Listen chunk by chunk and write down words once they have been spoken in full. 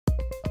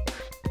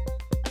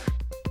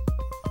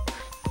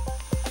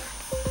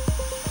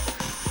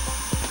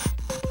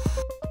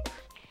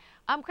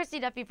I'm Christy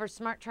Duffy for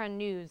Smart Trend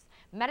News.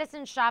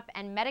 Medicine Shoppe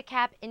and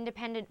Medicap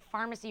independent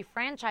pharmacy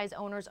franchise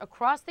owners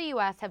across the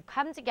U.S. have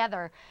come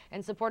together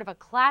in support of a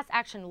class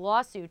action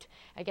lawsuit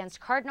against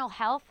Cardinal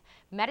Health,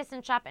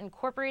 Medicine Shoppe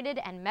Incorporated,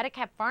 and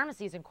Medicap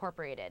Pharmacies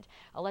Incorporated,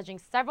 alleging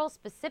several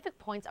specific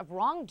points of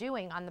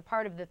wrongdoing on the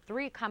part of the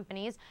three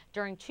companies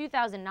during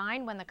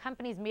 2009 when the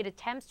companies made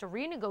attempts to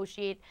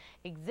renegotiate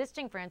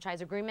existing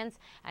franchise agreements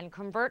and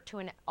convert to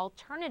an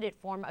alternative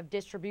form of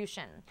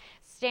distribution.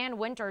 Stan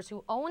Winters,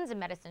 who owns a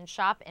Medicine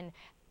Shoppe in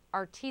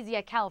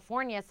Artesia,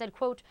 California, said,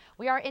 quote,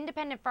 "We are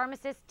independent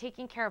pharmacists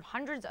taking care of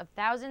hundreds of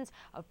thousands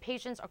of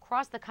patients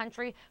across the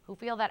country who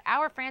feel that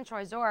our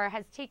franchisor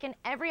has taken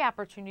every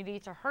opportunity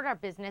to hurt our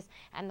business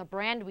and the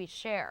brand we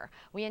share.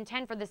 We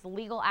intend for this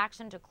legal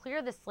action to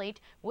clear the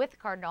slate with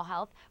Cardinal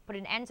Health, put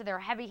an end to their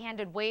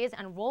heavy-handed ways,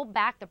 and roll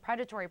back the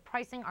predatory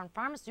pricing on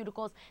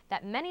pharmaceuticals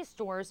that many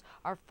stores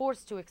are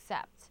forced to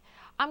accept."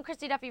 I'm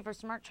Christy Duffy for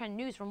Smart Trend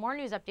News. For more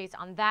news updates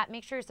on that,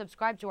 make sure you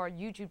subscribe to our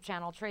YouTube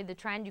channel, Trade the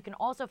Trend. You can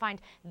also find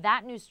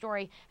that news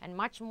story and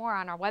much more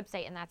on our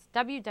website, and that's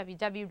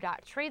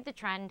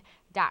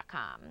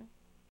www.tradethetrend.com.